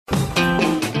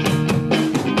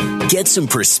Get some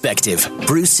perspective.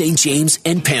 Bruce St. James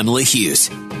and Pamela Hughes.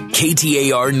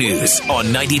 KTAR News on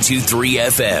 92.3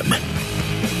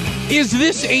 FM. Is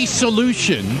this a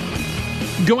solution?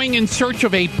 Going in search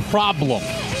of a problem.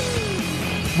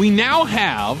 We now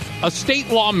have a state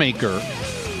lawmaker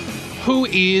who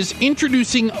is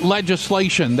introducing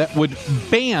legislation that would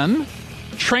ban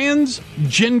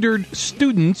transgendered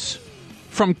students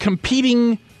from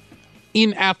competing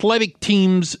in athletic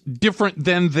teams different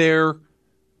than their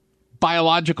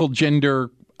biological gender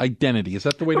identity. Is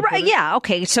that the way to put it? Yeah,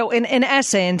 okay. So in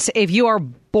essence, if you are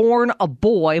born a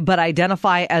boy but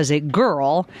identify as a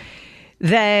girl,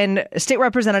 then State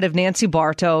Representative Nancy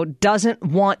Bartow doesn't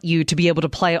want you to be able to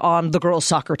play on the girls'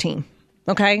 soccer team.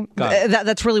 Okay?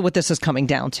 That's really what this is coming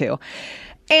down to.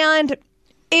 And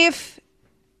if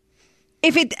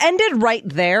it ended right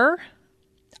there,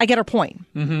 I get her point.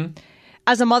 Mm-hmm.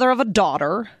 As a mother of a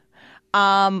daughter,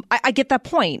 I get that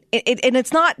point. And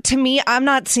it's not, to me, I'm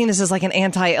not seeing this as like an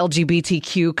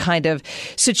anti-LGBTQ kind of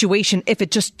situation if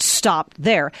it just stopped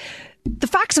there. The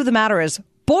facts of the matter is,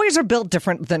 boys are built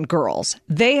different than girls.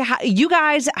 You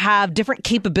guys have different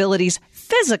capabilities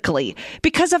physically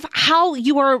because of how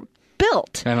you are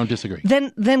built. I don't disagree.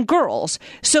 Than girls.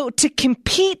 So to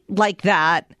compete like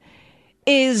that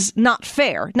is not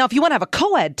fair. Now, if you want to have a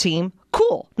co-ed team,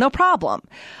 cool, no problem.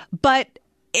 But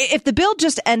if the bill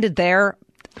just ended there,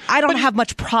 I don't have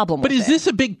much problem with it. But is this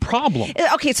a big problem?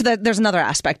 Okay, so there's another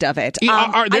aspect of it.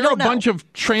 Are there a bunch of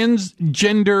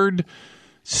transgendered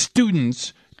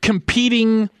students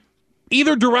competing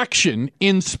either direction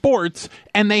in sports,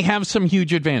 and they have some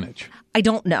huge advantage? I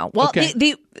don't know. Well,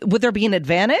 okay. Would there be an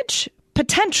advantage?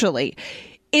 Potentially.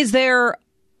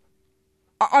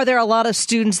 Are there a lot of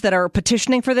students that are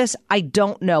petitioning for this? I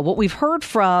don't know. What we've heard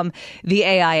from the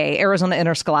AIA, Arizona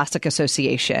Interscholastic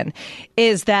Association,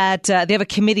 is that they have a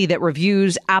committee that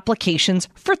reviews applications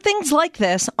for things like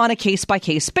this on a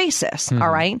case-by-case basis, mm-hmm.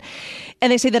 All right?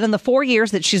 And they say that in the 4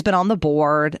 years that she's been on the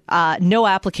board, no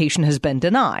application has been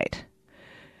denied.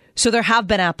 So there have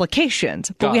been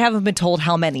applications, but we haven't been told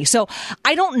how many. So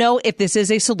I don't know if this is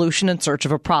a solution in search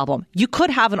of a problem. You could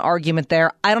have an argument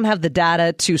there. I don't have the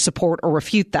data to support or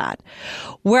refute that.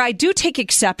 Where I do take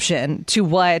exception to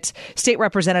what State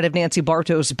Representative Nancy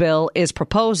Bartow's bill is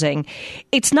proposing,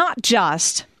 it's not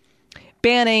just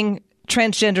banning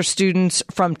transgender students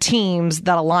from teams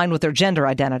that align with their gender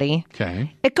identity.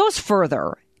 Okay. It goes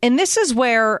further. And this is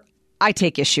where I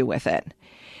take issue with it.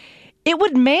 It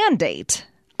would mandate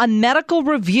a medical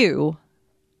review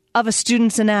of a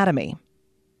student's anatomy.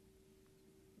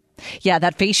 Yeah,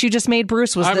 that face you just made,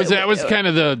 Bruce, was that was kind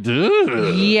of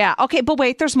the... Yeah, okay, but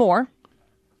wait, there's more.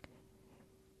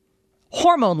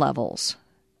 Hormone levels.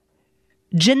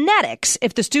 Genetics,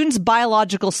 if the student's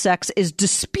biological sex is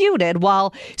disputed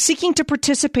while seeking to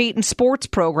participate in sports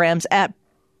programs at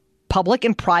public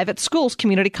and private schools,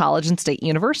 community college, and state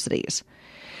universities.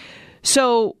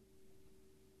 So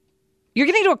you're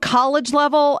getting to a college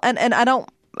level, and I don't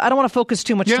want to focus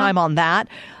too much time on that.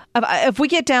 If we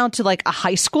get down to like a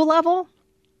high school level,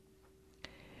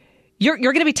 you're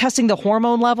going to be testing the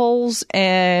hormone levels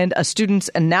and a student's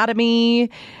anatomy.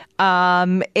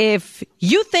 If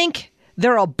you think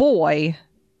they're a boy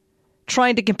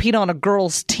trying to compete on a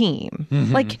girl's team,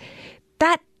 mm-hmm. like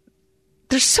that,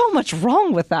 there's so much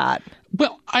wrong with that.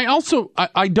 Well,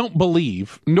 I don't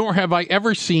believe, nor have I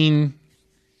ever seen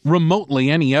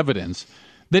remotely any evidence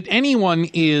that anyone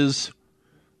is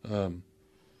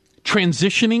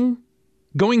transitioning,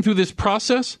 going through this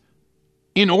process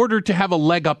in order to have a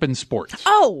leg up in sports.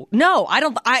 Oh, no,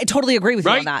 I totally agree with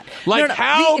you on that. Like,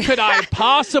 how could I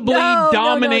possibly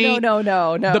dominate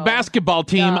the basketball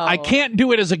team? No. I can't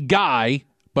do it as a guy,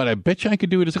 but I bet you I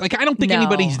could do it as I don't think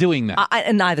anybody's doing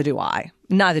that. Neither do I.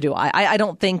 I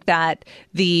don't think that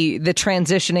the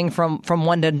transitioning from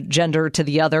one gender to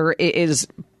the other is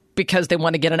because they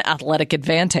want to get an athletic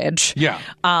advantage. Yeah.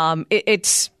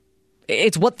 It's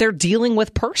what they're dealing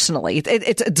with personally.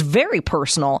 It's very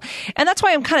personal. And that's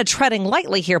why I'm kind of treading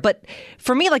lightly here. But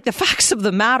for me, like, the facts of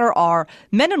the matter are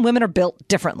men and women are built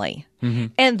differently. Mm-hmm.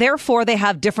 And therefore they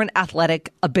have different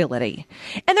athletic ability.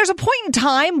 And there's a point in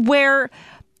time where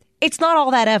it's not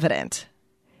all that evident.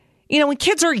 You know, when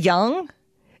kids are young,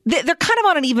 they're kind of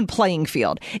on an even playing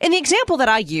field. And the example that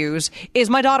I use is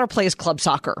my daughter plays club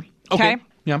soccer. Okay.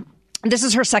 Yeah. This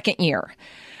is her second year.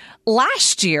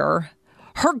 Last year,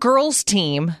 her girls'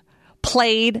 team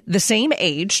played the same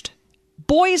aged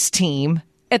boys' team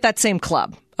at that same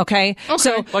club. Okay.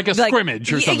 So like a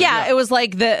scrimmage or something. Yeah, it was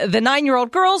like the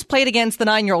 9-year-old girls played against the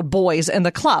 9-year-old boys in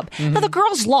the club. Now the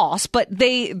girls lost, but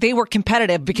they were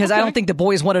competitive because I don't think the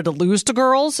boys wanted to lose to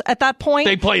girls at that point.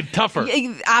 They played tougher.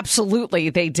 Absolutely,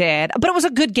 they did. But it was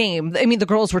a good game. I mean, the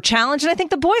girls were challenged, and I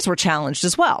think the boys were challenged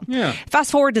as well. Yeah.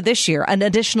 Fast forward to this year, an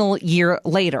additional year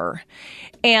later.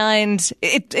 And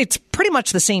it's pretty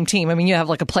much the same team. I mean, you have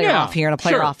like a player off here and a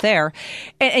player off there.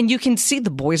 And you can see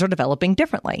the boys are developing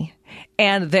differently.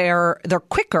 And they're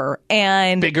quicker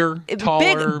and bigger,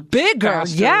 taller, bigger.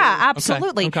 faster. Yeah,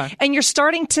 absolutely. Okay. And you're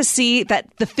starting to see that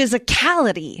the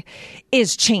physicality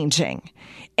is changing.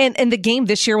 And the game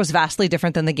this year was vastly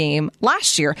different than the game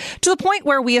last year, to the point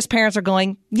where we as parents are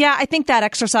going, yeah, I think that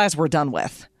exercise we're done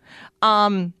with.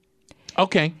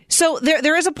 Okay. So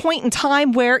there is a point in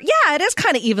time where, yeah, it is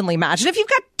kind of evenly matched. If you've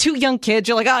got 2 young kids,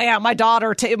 you're like, oh yeah,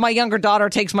 my younger daughter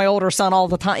takes my older son all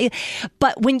the time.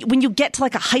 But when you get to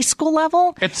like a high school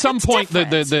level, at some point,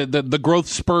 the growth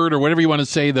spurt or whatever you want to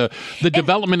say, the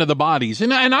development of the bodies,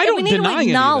 and I don't we need deny to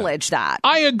acknowledge that.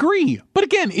 I agree, but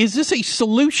again, is this a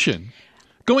solution?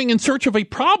 Going in search of a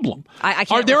problem? I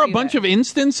can't Are there a receive bunch it. of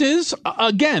instances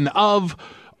again of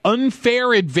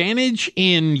unfair advantage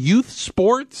in youth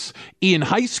sports, in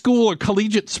high school or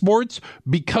collegiate sports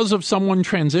because of someone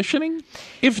transitioning?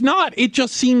 If not, it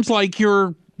just seems like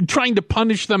you're trying to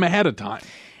punish them ahead of time.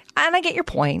 And I get your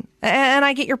point. And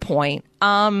I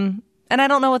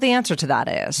don't know what the answer to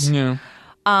that is. Yeah.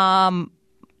 I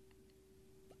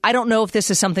don't know if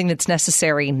this is something that's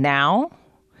necessary now.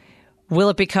 Will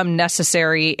it become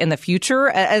necessary in the future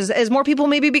as more people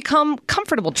maybe become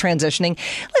comfortable transitioning?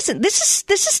 Listen, this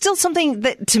is still something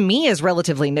that to me is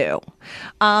relatively new.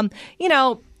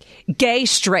 Gay,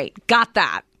 straight, got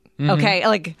that. Okay,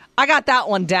 like I got that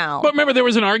one down. But remember, there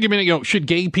was an argument. Should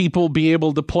gay people be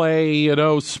able to play,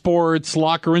 sports,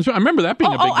 locker rooms? I remember that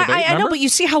being a big debate. I know, but you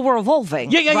see how we're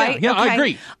evolving. Yeah, right? Okay. I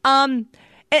agree.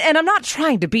 And I'm not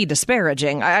trying to be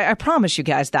disparaging. I promise you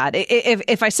guys that.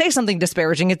 If I say something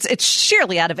disparaging, it's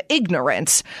sheerly out of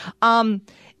ignorance. And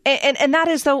that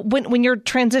is, though, when you're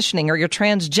transitioning or you're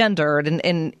transgendered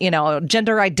and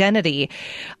gender identity,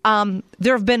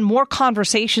 there have been more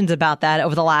conversations about that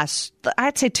over the last,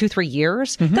 I'd say 2-3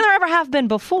 years than there ever have been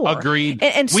before. Agreed.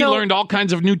 And we so learned all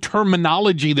kinds of new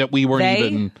terminology that we weren't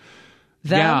even...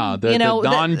 Them, the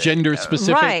non-gender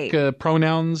specific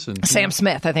pronouns. And, Sam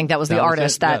Smith, I think that was the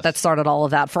artist that started all of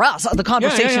that for us, the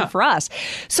conversation for us.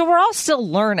 So we're all still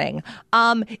learning.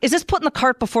 Is this putting the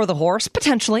cart before the horse?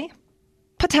 Potentially.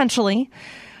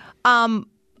 But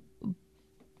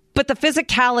the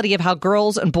physicality of how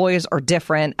girls and boys are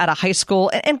different at a high school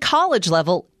and college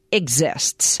level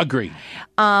exists. Agreed.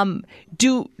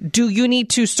 Do you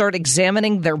need to start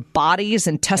examining their bodies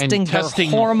and testing their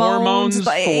hormones?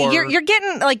 You're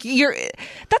getting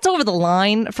that's over the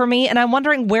line for me, and I'm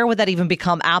wondering where would that even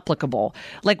become applicable?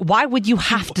 Like, why would you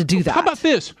have to do that? How about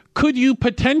this? Could you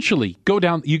potentially go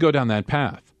down that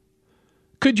path?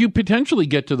 Could you potentially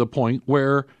get to the point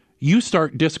where you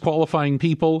start disqualifying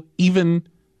people, even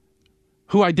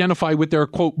who identify with their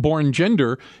quote born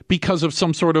gender, because of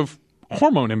some sort of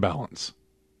hormone imbalance?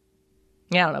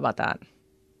 Yeah, I don't know about that.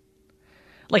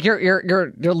 Like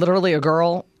you're literally a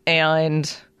girl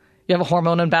and you have a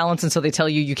hormone imbalance, and so they tell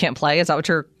you can't play. Is that what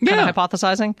you're kind of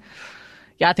hypothesizing?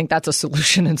 Yeah, I think that's a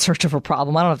solution in search of a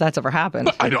problem. I don't know if that's ever happened.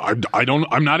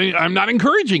 I'm not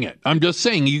encouraging it. I'm just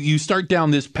saying you start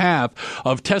down this path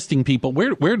of testing people.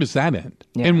 Where does that end?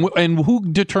 Yeah. And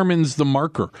who determines the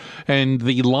marker and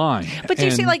the line? But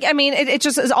you see, it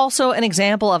just is also an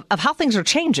example of how things are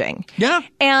changing. Yeah.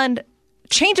 And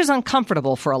change is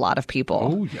uncomfortable for a lot of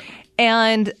people. Oh, yeah.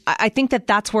 And I think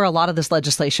that's where a lot of this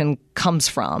legislation comes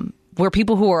from. Where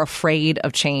people who are afraid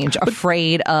of change,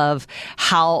 afraid of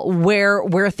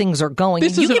where things are going.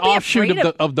 This is an offshoot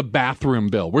of the bathroom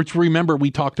bill, which, remember,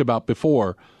 we talked about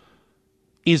before,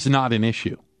 is not an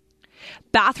issue.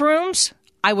 Bathrooms,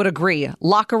 I would agree.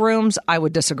 Locker rooms, I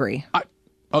would disagree.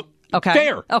 Okay.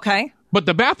 Fair. Okay. But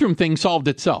the bathroom thing solved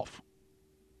itself.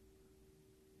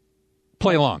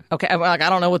 Play along. Okay. I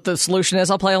don't know what the solution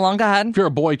is. I'll play along. Go ahead. If you're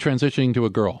a boy transitioning to a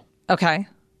girl. Okay.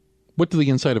 What do the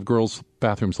inside of girls'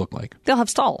 bathrooms look like? They'll have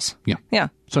stalls. Yeah. Yeah.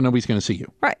 So nobody's going to see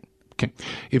you. Right. Okay.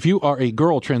 If you are a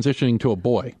girl transitioning to a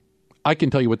boy, I can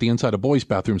tell you what the inside of boys'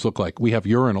 bathrooms look like. We have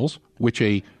urinals, which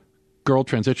a girl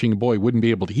transitioning to a boy wouldn't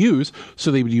be able to use,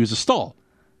 so they would use a stall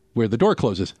where the door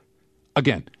closes.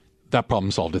 Again, that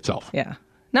problem solved itself. Yeah.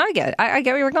 No, I get it. I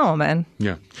get where you're going, man.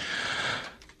 Yeah.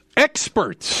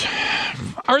 Experts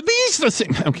Are these the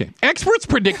same? Okay. Experts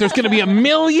predict there's going to be 1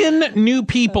 million new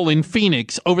people in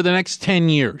Phoenix over the next 10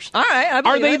 years. All right.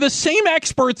 Are they the same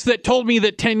experts that told me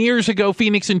that 10 years ago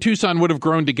Phoenix and Tucson would have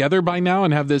grown together by now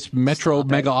and have this metro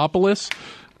megapolis?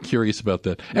 Curious about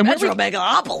that. And metro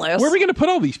megapolis? Where are we going to put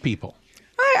all these people?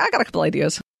 I got a couple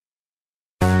ideas.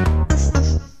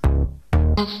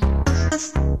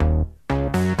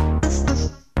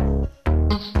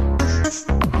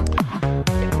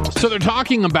 So they're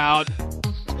talking about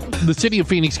the city of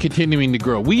Phoenix continuing to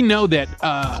grow. We know that,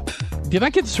 did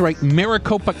I get this right?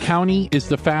 Maricopa County is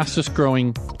the fastest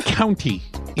growing county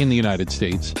in the United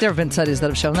States. There have been studies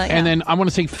that have shown that. And then I want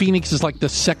to say Phoenix is like the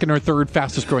second or third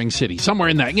fastest growing city. Somewhere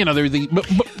in that, they're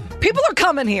people are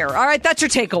coming here. All right, that's your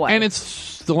takeaway. And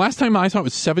it's the last time I saw it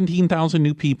was 17,000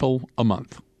 new people a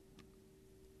month.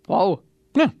 Whoa.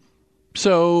 Yeah.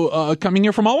 So coming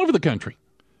here from all over the country,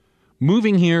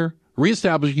 moving here,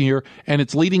 reestablishing here, and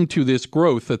it's leading to this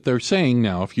growth that they're saying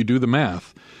now, if you do the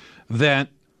math, that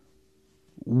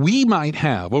we might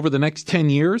have, over the next 10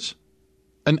 years,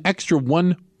 an extra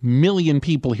 1 million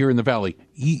people here in the Valley.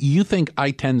 You think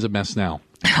I-10's a mess now?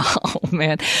 Oh,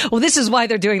 man. Well, this is why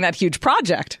they're doing that huge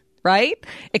project, right?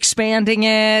 Expanding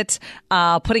it,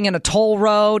 putting in a toll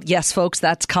road. Yes, folks,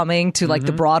 that's coming to like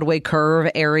the Broadway curve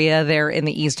area there in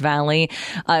the East Valley.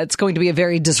 It's going to be a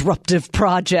very disruptive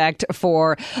project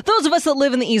for those of us that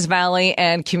live in the East Valley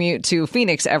and commute to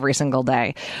Phoenix every single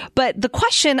day. But the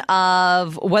question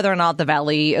of whether or not the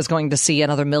Valley is going to see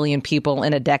another 1 million people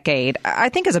in a decade, I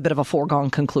think is a bit of a foregone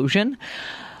conclusion.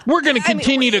 We're going to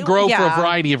continue to grow for a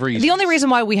variety of reasons. The only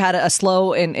reason why we had a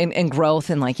slow in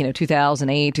growth in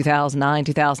 2008, 2009,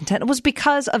 2010 was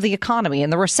because of the economy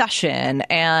and the recession.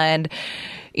 And,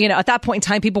 at that point in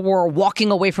time, people were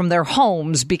walking away from their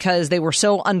homes because they were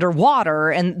so underwater.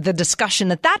 And the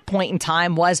discussion at that point in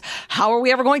time was, how are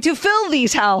we ever going to fill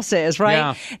these houses, right?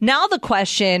 Yeah. Now the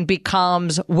question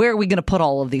becomes, where are we going to put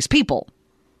all of these people?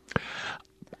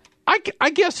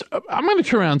 I guess I'm going to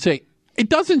turn around and say, it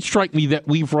doesn't strike me that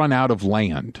we've run out of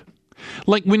land.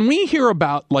 Like when we hear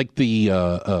about like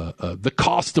the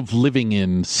cost of living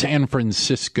in San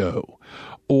Francisco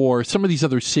or some of these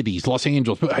other cities, Los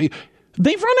Angeles,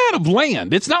 they've run out of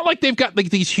land. It's not like they've got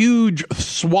like these huge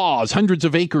swaths, hundreds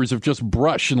of acres of just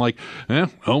brush and like,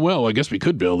 oh well, I guess we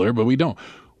could build there, but we don't.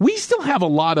 We still have a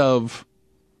lot of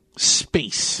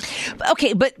space.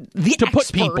 Okay, but the to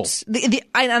experts, put people.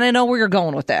 And I know where you're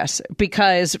going with this,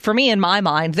 because for me, in my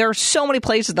mind, there are so many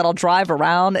places that I'll drive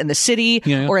around in the city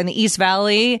or in the East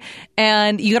Valley,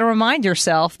 and you got to remind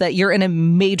yourself that you're in a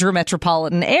major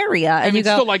metropolitan area, and you it's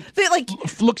go,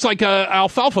 still looks like a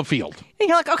alfalfa field. And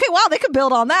you're like, okay, wow, they could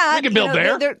build on that. They could build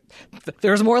there.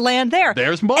 There's more land there.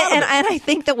 There's more. And I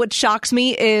think that what shocks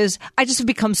me is I just have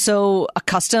become so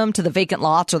accustomed to the vacant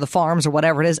lots or the farms or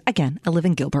whatever it is. Again, I live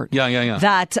in Gilbert. Yeah.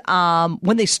 That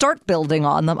when they start building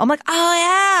on them, I'm like, oh,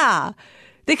 yeah.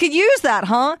 They could use that,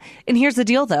 huh? And here's the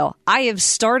deal, though. I have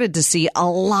started to see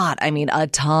a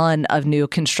ton of new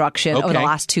construction over the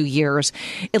last 2 years,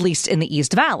 at least in the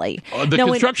East Valley.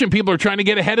 Construction people are trying to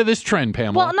get ahead of this trend,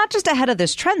 Pamela. Well, not just ahead of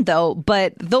this trend, though,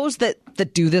 but those that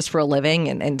do this for a living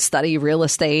and study real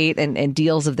estate and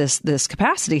deals of this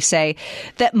capacity say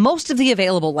that most of the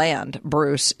available land,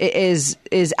 Bruce, is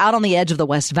out on the edge of the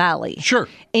West Valley. Sure.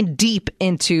 And deep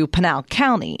into Pinal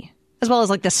County, as well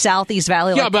as like the Southeast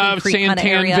Valley, like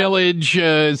Santan Village,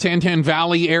 Santan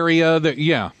Valley area.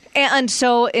 And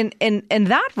so in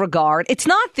that regard, it's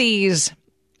not these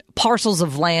parcels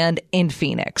of land in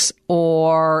Phoenix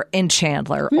or in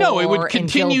Chandler. No, it would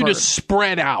continue to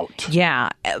spread out. Yeah.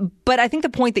 But I think the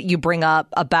point that you bring up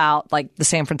about like the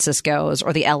San Franciscos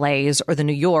or the LAs or the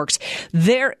New Yorks,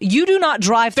 you do not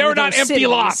drive through those cities empty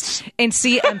lots and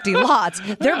see empty lots.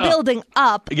 They're building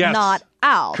up, not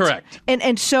out. Correct.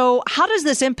 And so how does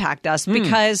this impact us?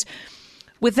 Because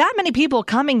with that many people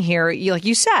coming here, like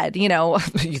you said, you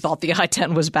thought the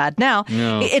I-10 was bad now.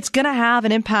 No. It's going to have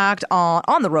an impact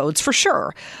on the roads for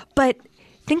sure. But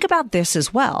think about this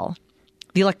as well.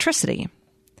 The electricity.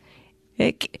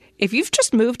 If you've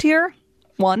just moved here,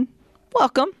 1,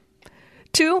 welcome.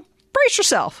 2, brace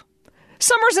yourself.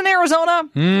 Summers in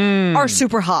Arizona are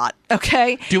super hot,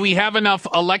 okay? Do we have enough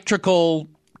electrical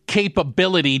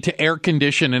capability to air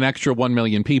condition an extra 1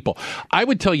 million people? I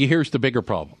would tell you, here's the bigger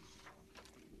problem.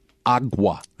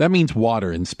 Agua. That means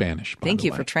water in Spanish. Thank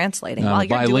you for translating. You're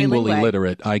bilingually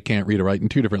illiterate. I can't read or write in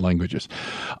 2 different languages.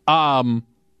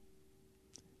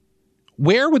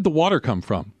 Where would the water come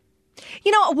from?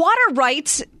 Water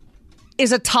rights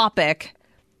is a topic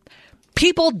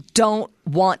people don't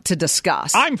want to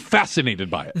discuss. I'm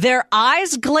fascinated by it. Their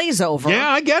eyes glaze over. Yeah,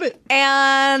 I get it.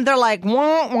 And they're like,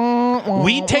 wah, wah, wah,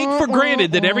 we take for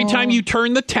granted that every time you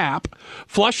turn the tap,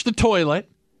 flush the toilet,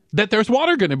 that there's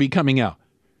water going to be coming out.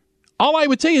 All I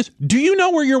would say is, do you know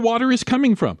where your water is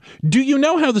coming from? Do you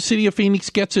know how the city of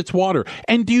Phoenix gets its water?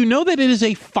 And do you know that it is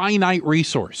a finite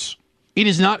resource? It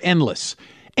is not endless.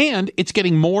 And it's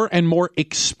getting more and more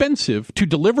expensive to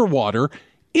deliver water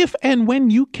if and when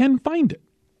you can find it.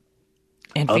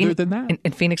 And Other than that.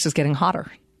 And Phoenix is getting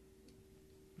hotter.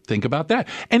 Think about that.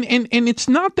 And it's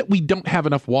not that we don't have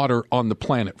enough water on the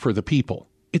planet for the people.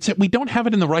 It's that we don't have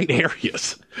it in the right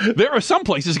areas. There are some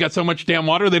places got so much damn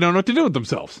water they don't know what to do with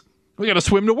themselves. We got to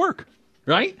swim to work,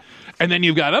 right? And then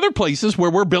you've got other places where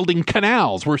we're building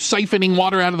canals. We're siphoning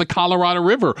water out of the Colorado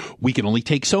River. We can only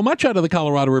take so much out of the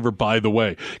Colorado River, by the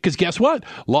way. Because guess what?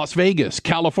 Las Vegas,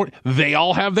 California, they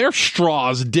all have their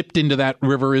straws dipped into that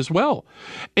river as well.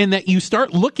 And that you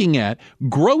start looking at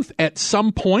growth at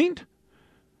some point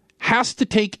has to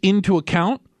take into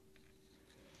account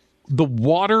the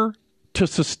water to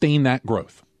sustain that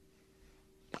growth.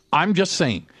 I'm just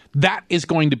saying. That is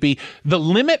going to be the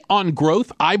limit on growth,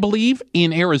 I believe,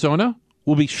 in Arizona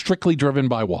will be strictly driven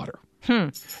by water.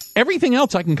 Everything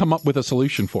else I can come up with a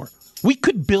solution for. We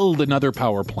could build another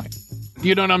power plant.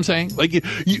 You know what I'm saying? Like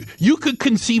you could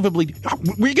conceivably,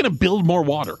 we're going to build more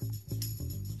water.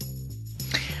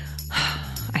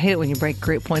 I hate it when you break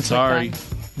great points Sorry. like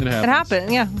that. It happens. It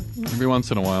happened, yeah. Every once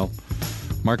in a while.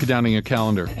 Mark it down in your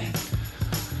calendar.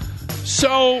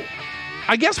 So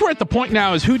I guess we're at the point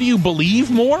now is who do you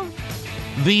believe more?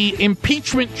 The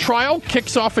impeachment trial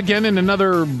kicks off again in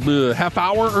another half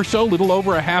hour or so, a little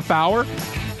over a half hour.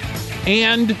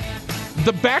 And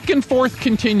the back and forth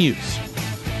continues.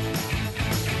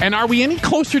 And are we any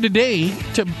closer today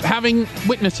to having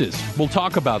witnesses? We'll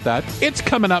talk about that. It's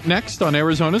coming up next on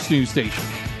Arizona's news station.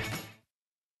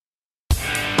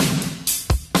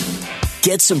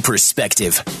 Get some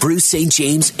perspective. Bruce St.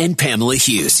 James and Pamela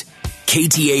Hughes.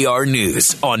 KTAR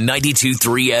News on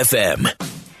 92.3 FM.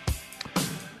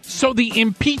 So the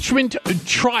impeachment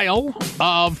trial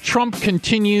of Trump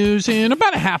continues in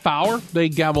about a half hour. They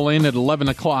gavel in at 11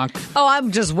 o'clock. Oh,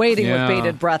 I'm just waiting with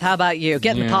bated breath. How about you?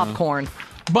 Getting the popcorn.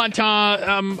 But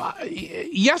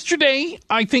yesterday,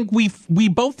 I think we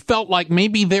both felt like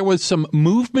maybe there was some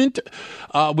movement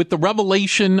with the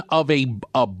revelation of a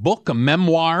book, a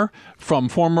memoir from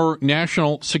former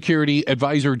National Security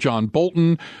Advisor John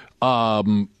Bolton.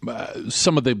 Some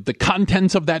of the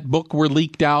contents of that book were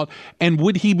leaked out. And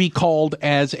would he be called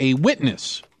as a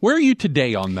witness? Where are you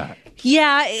today on that?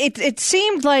 Yeah, it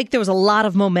seemed like there was a lot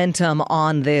of momentum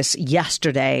on this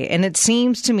yesterday. And it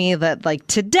seems to me that like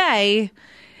today,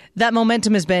 that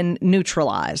momentum has been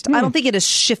neutralized. I don't think it has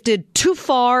shifted too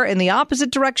far in the opposite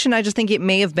direction. I just think it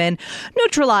may have been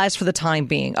neutralized for the time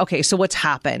being. Okay, so what's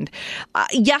happened?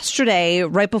 Yesterday,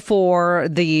 right before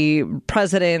the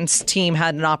president's team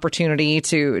had an opportunity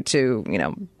to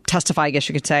testify, I guess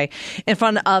you could say, in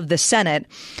front of the Senate,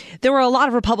 there were a lot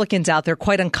of Republicans out there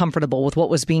quite uncomfortable with what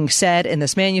was being said in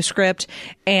this manuscript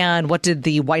and what did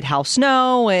the White House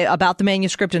know about the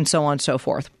manuscript and so on and so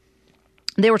forth.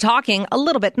 They were talking a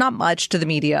little bit, not much, to the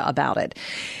media about it.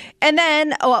 And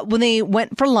then when they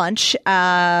went for lunch,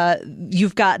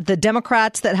 you've got the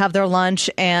Democrats that have their lunch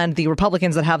and the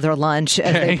Republicans that have their lunch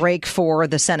as they break for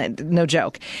the Senate. No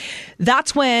joke.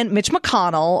 That's when Mitch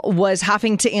McConnell was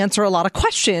having to answer a lot of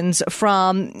questions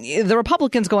from the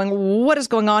Republicans going, what is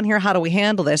going on here? How do we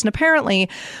handle this? And apparently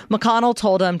McConnell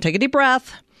told him, take a deep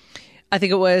breath. I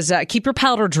think it was keep your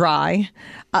powder dry.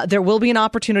 There will be an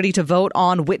opportunity to vote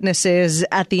on witnesses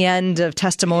at the end of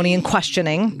testimony and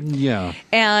questioning. Yeah.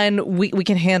 And we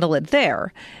can handle it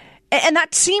there. And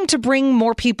that seemed to bring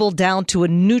more people down to a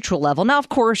neutral level. Now, of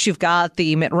course, you've got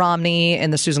the Mitt Romney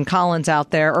and the Susan Collins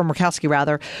out there, or Murkowski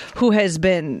rather, who has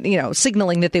been,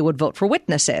 signaling that they would vote for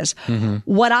witnesses. Mm-hmm.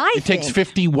 It takes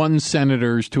 51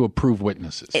 senators to approve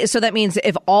witnesses. So that means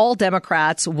if all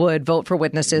Democrats would vote for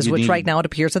witnesses, which right now it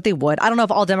appears that they would. I don't know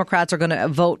if all Democrats are going to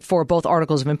vote for both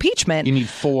articles of impeachment. You need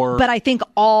 4. But I think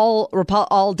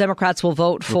all Democrats will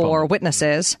vote for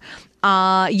witnesses.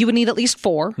 You would need at least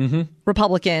 4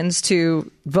 Republicans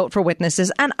to vote for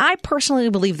witnesses. And I personally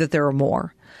believe that there are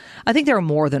more. I think there are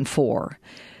more than 4.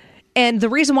 And the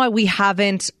reason why we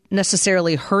haven't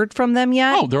necessarily heard from them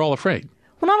yet. Oh, they're all afraid.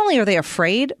 Well, not only are they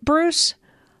afraid, Bruce,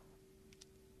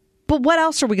 but what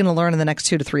else are we going to learn in the next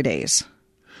 2 to 3 days?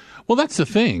 Well, that's the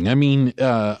thing. I mean,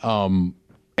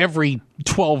 every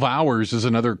 12 hours is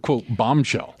another, quote,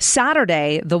 bombshell.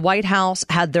 Saturday, the White House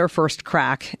had their first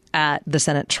crack at the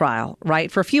Senate trial,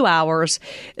 right? For a few hours,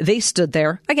 they stood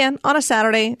there, again, on a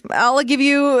Saturday. I'll give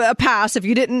you a pass if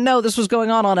you didn't know this was going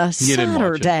on a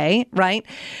Saturday, right?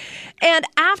 And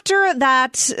after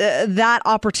that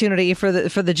opportunity for the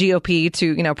GOP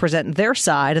to, present their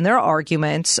side and their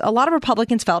arguments, a lot of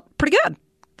Republicans felt pretty good.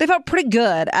 They felt pretty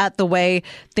good at the way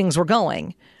things were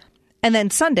going. And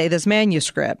then Sunday, this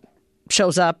manuscript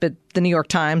shows up at the New York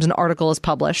Times, an article is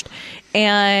published,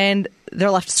 and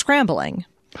they're left scrambling.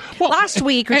 Well, last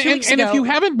week or 2 weeks ago. And if you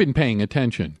haven't been paying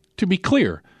attention, to be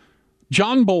clear,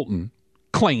 John Bolton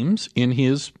claims in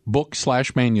his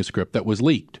book/manuscript that was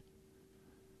leaked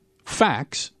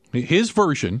facts, his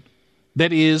version,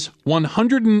 that is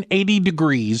 180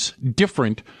 degrees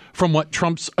different from what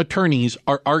Trump's attorneys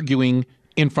are arguing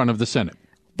in front of the Senate.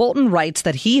 Bolton writes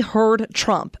that he heard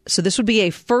Trump. So this would be a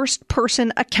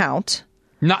first-person account.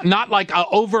 Not like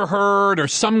overheard or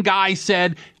some guy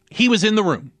said. He was in the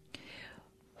room.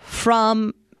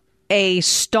 From a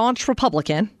staunch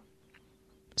Republican.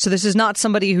 So this is not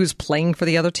somebody who's playing for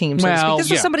the other team. So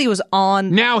this was somebody who was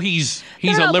on. Now he's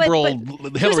a liberal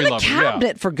Hillary lover.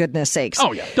 Cabinet, for goodness sakes.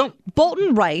 Oh, yeah.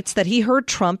 Bolton writes that he heard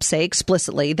Trump say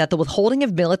explicitly that the withholding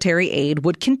of military aid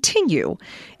would continue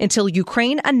until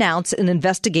Ukraine announced an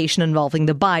investigation involving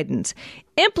the Bidens,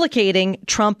 implicating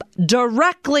Trump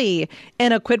directly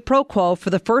in a quid pro quo for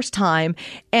the first time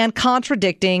and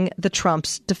contradicting the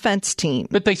Trump's defense team.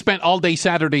 But they spent all day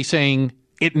Saturday saying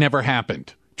it never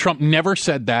happened. Trump never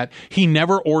said that. He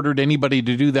never ordered anybody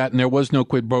to do that, and there was no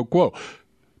quid pro quo.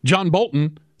 John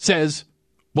Bolton says,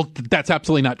 well, that's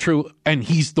absolutely not true, and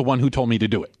he's the one who told me to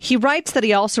do it. He writes that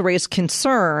he also raised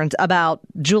concerns about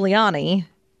Giuliani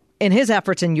in his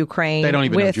efforts in Ukraine. They don't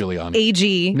even know Giuliani.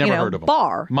 AG, never heard of him.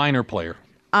 Barr. Minor player.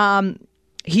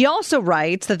 He also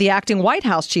writes that the acting White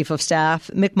House chief of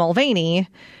staff, Mick Mulvaney,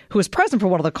 who was present for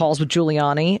one of the calls with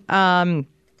Giuliani,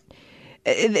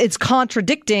 it's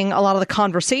contradicting a lot of the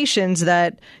conversations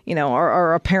that,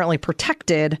 are apparently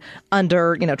protected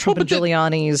under, Trump and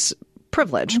Giuliani's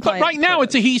privilege. But right now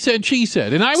it's a he said, she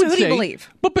said. And I would say, who do you believe?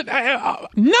 But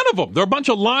none of them. They're a bunch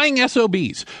of lying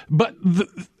SOBs. But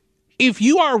if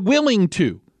you are willing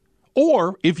to,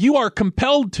 or if you are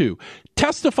compelled to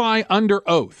testify under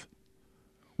oath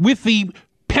with the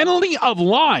penalty of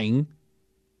lying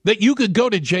that you could go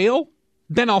to jail,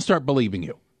 then I'll start believing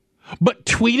you. But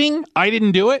tweeting, I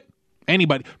didn't do it.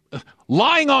 Anybody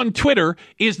lying on Twitter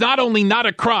is not only not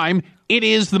a crime, it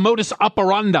is the modus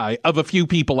operandi of a few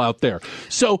people out there.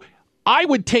 So I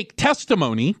would take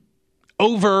testimony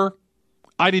over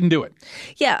I didn't do it.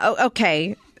 Yeah.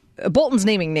 Okay. Bolton's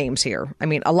naming names here. I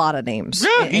mean, a lot of names.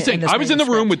 Yeah, he's saying I was in the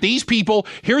room with these people.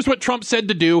 Here's what Trump said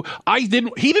to do. He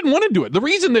didn't want to do it. The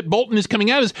reason that Bolton is coming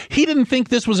out is he didn't think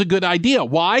this was a good idea.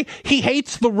 Why? He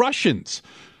hates the Russians.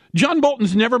 John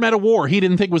Bolton's never met a war he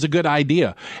didn't think was a good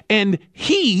idea. And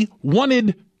he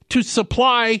wanted to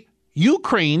supply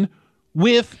Ukraine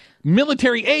with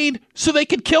military aid so they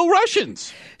could kill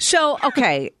Russians. So,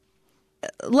 okay,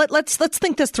 let's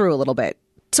think this through a little bit.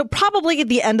 So probably at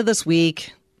the end of this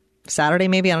week, Saturday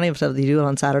maybe, I don't even know if they do it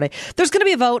on Saturday, there's going to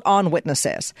be a vote on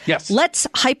witnesses. Yes. Let's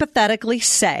hypothetically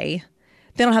say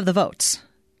they don't have the votes.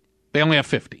 They only have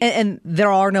 50. And there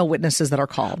are no witnesses that are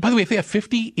called. By the way, if they have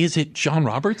 50, is it John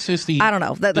Roberts? I don't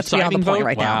know. That's beyond the point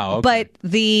right now. Okay. But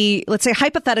let's say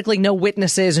hypothetically no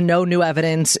witnesses, no new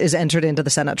evidence is entered into the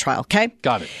Senate trial. Okay?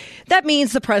 Got it. That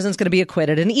means the president's going to be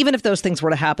acquitted. And even if those things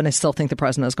were to happen, I still think the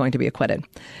president is going to be acquitted.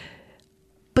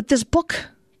 But this book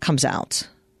comes out.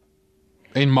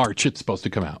 In March, it's supposed to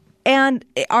come out. And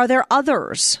are there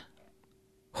others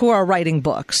who are writing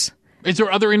books? Is there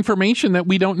other information that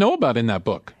we don't know about in that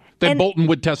book that Bolton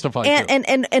would testify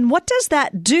to? And what does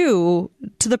that do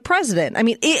to the president? I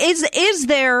mean, is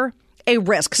there a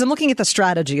risk? Because I'm looking at the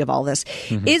strategy of all this.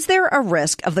 Mm-hmm. Is there a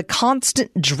risk of the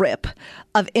constant drip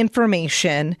of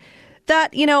information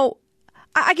that,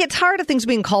 I get tired of things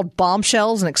being called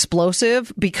bombshells and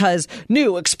explosive because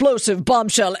new explosive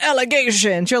bombshell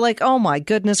allegations. You're like, oh my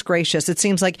goodness gracious. It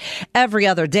seems like every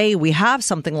other day we have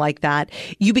something like that.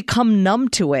 You become numb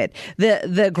to it.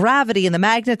 The gravity and the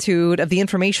magnitude of the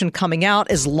information coming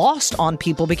out is lost on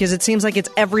people because it seems like it's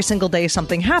every single day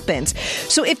something happens.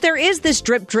 So if there is this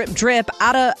drip, drip, drip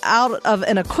out of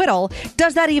an acquittal,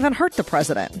 does that even hurt the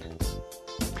president?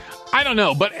 I don't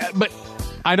know, but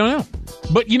I don't know.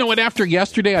 But you know what? After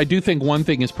yesterday, I do think one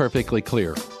thing is perfectly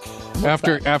clear.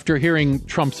 After hearing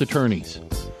Trump's attorneys,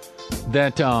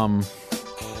 that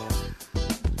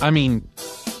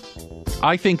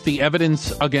I think the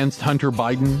evidence against Hunter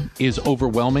Biden is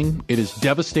overwhelming. It is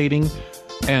devastating.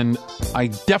 And I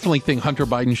definitely think Hunter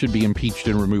Biden should be impeached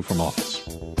and removed from office.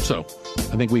 So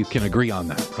I think we can agree on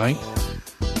that, right?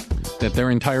 That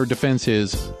their entire defense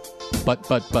is, but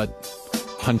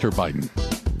Hunter Biden.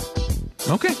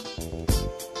 Okay.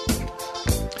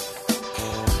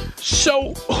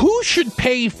 So who should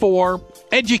pay for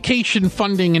education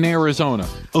funding in Arizona?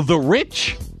 The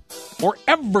rich or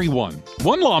everyone?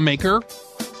 One lawmaker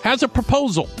has a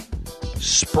proposal.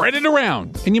 Spread it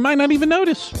around, and you might not even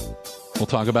notice. We'll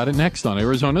talk about it next on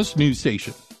Arizona's news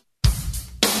station.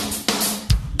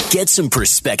 Get some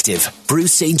perspective.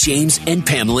 Bruce St. James and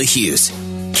Pamela Hughes.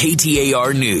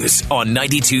 KTAR News on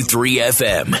 92.3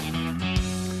 FM.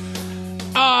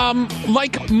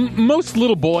 Like most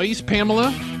little boys,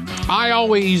 Pamela, I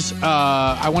always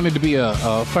I wanted to be a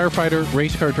firefighter,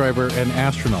 race car driver, and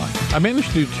astronaut. I managed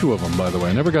to do two of them, by the way.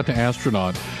 I never got to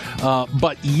astronaut.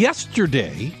 But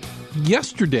yesterday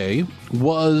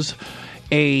was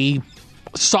a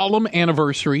solemn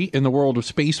anniversary in the world of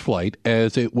spaceflight,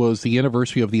 as it was the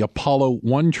anniversary of the Apollo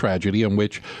 1 tragedy, in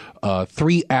which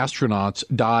 3 astronauts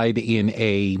died in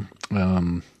a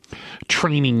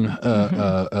training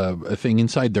thing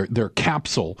inside their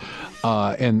capsule,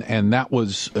 and that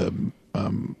was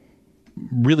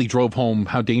really drove home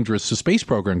how dangerous the space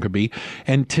program could be.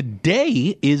 And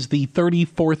today is the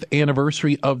 34th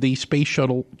anniversary of the Space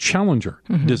Shuttle Challenger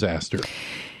disaster.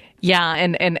 Yeah,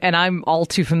 and I'm all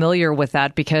too familiar with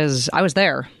that because I was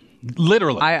there.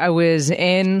 Literally. I was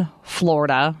in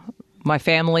Florida. My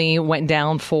family went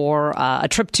down for a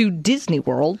trip to Disney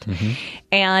World,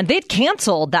 and they'd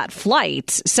canceled that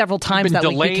flight several times that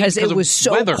week because it was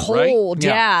so weather, cold.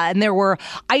 Right? Yeah, and there were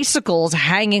icicles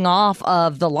hanging off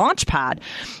of the launch pad.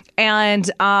 And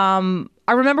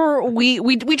I remember we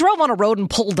drove on a road and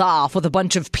pulled off with a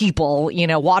bunch of people,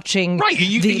 watching Right.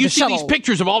 You see shuttle. These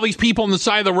pictures of all these people on the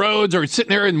side of the roads or sitting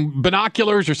there in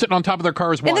binoculars or sitting on top of their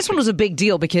cars watching. And this one was a big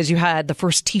deal because you had the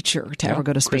first teacher to ever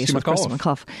go to space with Christy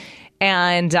McAuliffe.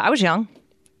 And I was young.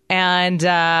 And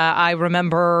I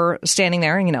remember standing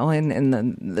there,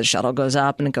 and the shuttle goes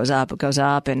up and it goes up, it goes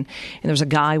up. And there was a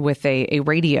guy with a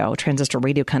radio, transistor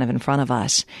radio kind of in front of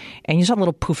us. And you saw a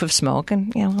little poof of smoke.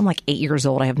 And, I'm like 8 years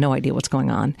old. I have no idea what's going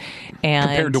on. And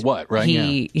compared to what, right?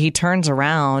 He turns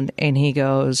around and he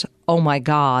goes, "Oh, my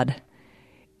God,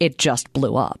 it just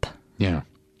blew up." Yeah.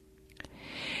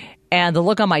 And the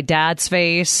look on my dad's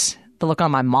face, the look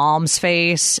on my mom's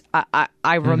face,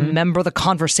 I remember the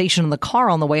conversation in the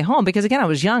car on the way home because, again, I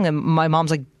was young and my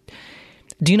mom's like,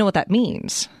 "Do you know what that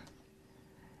means?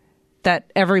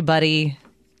 That everybody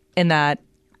in that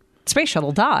space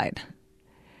shuttle died."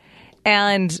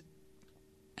 And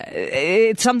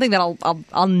it's something that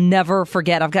I'll never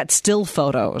forget. I've got still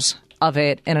photos of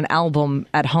it in an album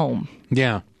at home.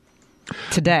 Yeah.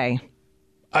 Today.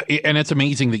 And it's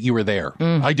amazing that you were there.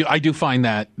 I do find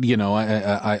that,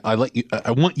 I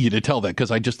want you to tell that because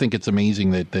I just think it's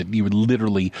amazing that you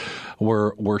literally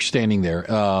were standing there.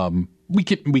 We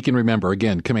can remember,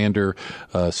 again, Commander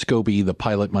Scobie, the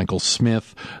pilot Michael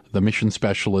Smith, the mission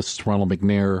specialists Ronald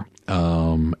McNair,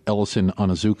 Ellison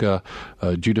Onizuka,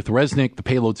 Judith Resnick, the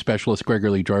payload specialist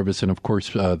Gregory Jarvis, and of course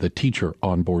the teacher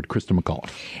on board, Krista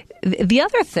McAuliffe. The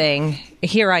other thing,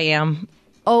 here I am,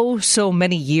 so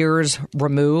many years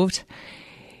removed,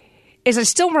 is I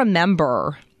still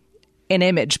remember an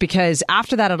image because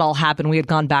after that had all happened, we had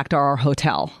gone back to our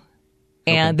hotel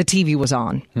and the TV was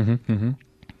on.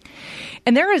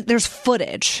 And there's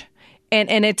footage.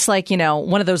 And it's like,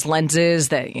 one of those lenses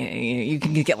that you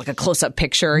can get like a close-up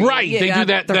picture. Right. They do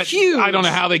that. They're huge. I don't know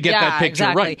how they get that picture.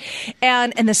 Exactly. Right.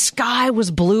 And the sky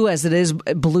was blue as it is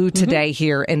blue today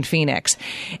here in Phoenix.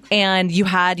 And you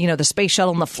had, the space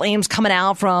shuttle and the flames coming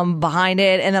out from behind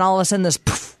it. And then all of a sudden this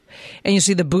poof, and you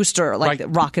see the booster, the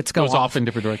rockets go off. Goes off in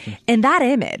different directions. And that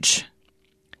image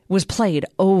was played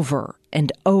over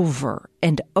and over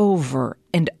and over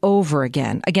and over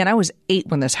again. Again, I was 8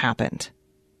 when this happened.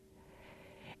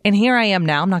 And here I am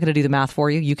now. I'm not going to do the math for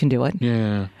you. You can do it.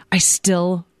 Yeah. I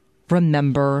still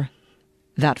remember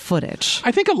that footage.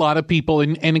 I think a lot of people,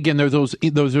 and again, there's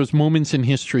those moments in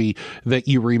history that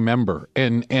you remember.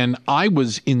 And I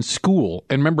was in school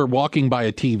and remember walking by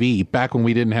a TV back when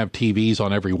we didn't have TVs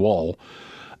on every wall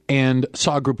and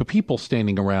saw a group of people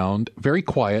standing around, very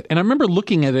quiet. And I remember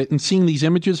looking at it and seeing these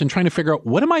images and trying to figure out,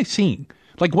 what am I seeing?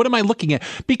 Like, what am I looking at?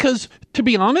 Because, to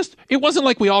be honest, it wasn't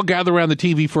like we all gathered around the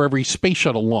TV for every space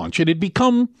shuttle launch. It had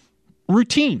become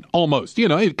routine, almost.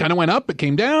 It kind of went up, it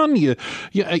came down.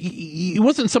 It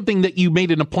wasn't something that you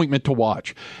made an appointment to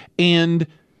watch. And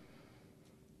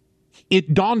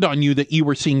it dawned on you that you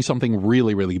were seeing something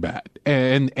really, really bad.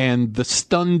 And the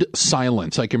stunned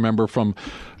silence I can remember from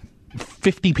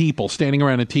 50 people standing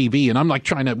around a TV, and I'm like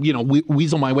trying to,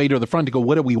 weasel my way to the front to go,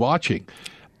 what are we watching?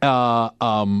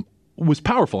 Was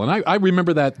powerful. And I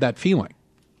remember that feeling.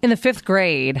 In the 5th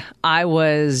grade, I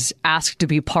was asked to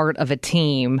be part of a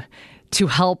team to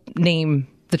help name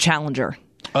the Challenger.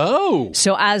 Oh.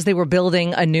 So as they were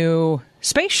building a new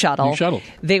space shuttle,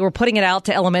 they were putting it out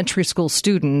to elementary school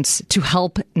students to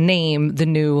help name the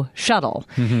new shuttle.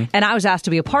 Mm-hmm. And I was asked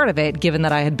to be a part of it, given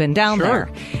that I had been down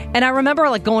there. And I remember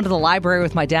going to the library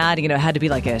with my dad. It had to be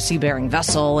like a sea-bearing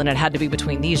vessel, and it had to be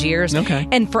between these years. Okay.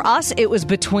 And for us, it was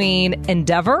between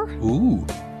Endeavour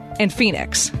and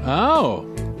Phoenix. Oh.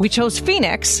 We chose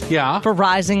Phoenix for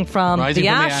Rising from the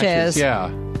Ashes.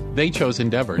 Yeah. They chose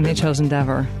Endeavour. And they chose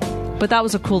Endeavour. But that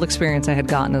was a cool experience I had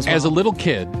gotten as well. As a little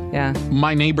kid,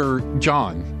 my neighbor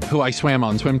John, who I swam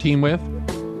on swim team with,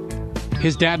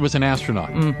 his dad was an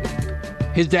astronaut.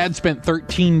 His dad spent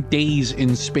 13 days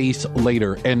in space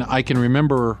later, and I can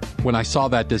remember when I saw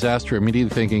that disaster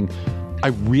immediately thinking, I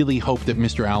really hope that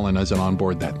Mr. Allen isn't on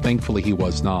board that. Thankfully, he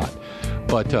was not.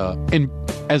 But and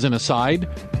as an aside,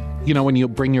 when you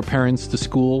bring your parents to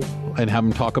school and have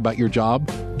them talk about your job,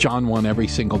 John won every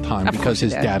single time because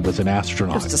his dad was an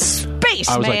astronaut. Just a space,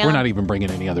 I was man. like, we're not even bringing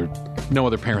no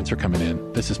other parents are coming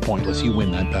in. This is pointless. You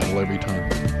win that battle every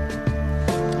time.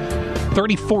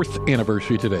 34th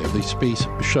anniversary today of the Space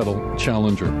Shuttle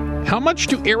Challenger. How much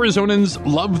do Arizonans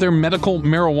love their medical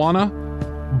marijuana?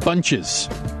 Bunches.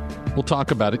 We'll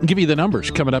talk about it and give you the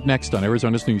numbers coming up next on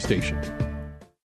Arizona's news station.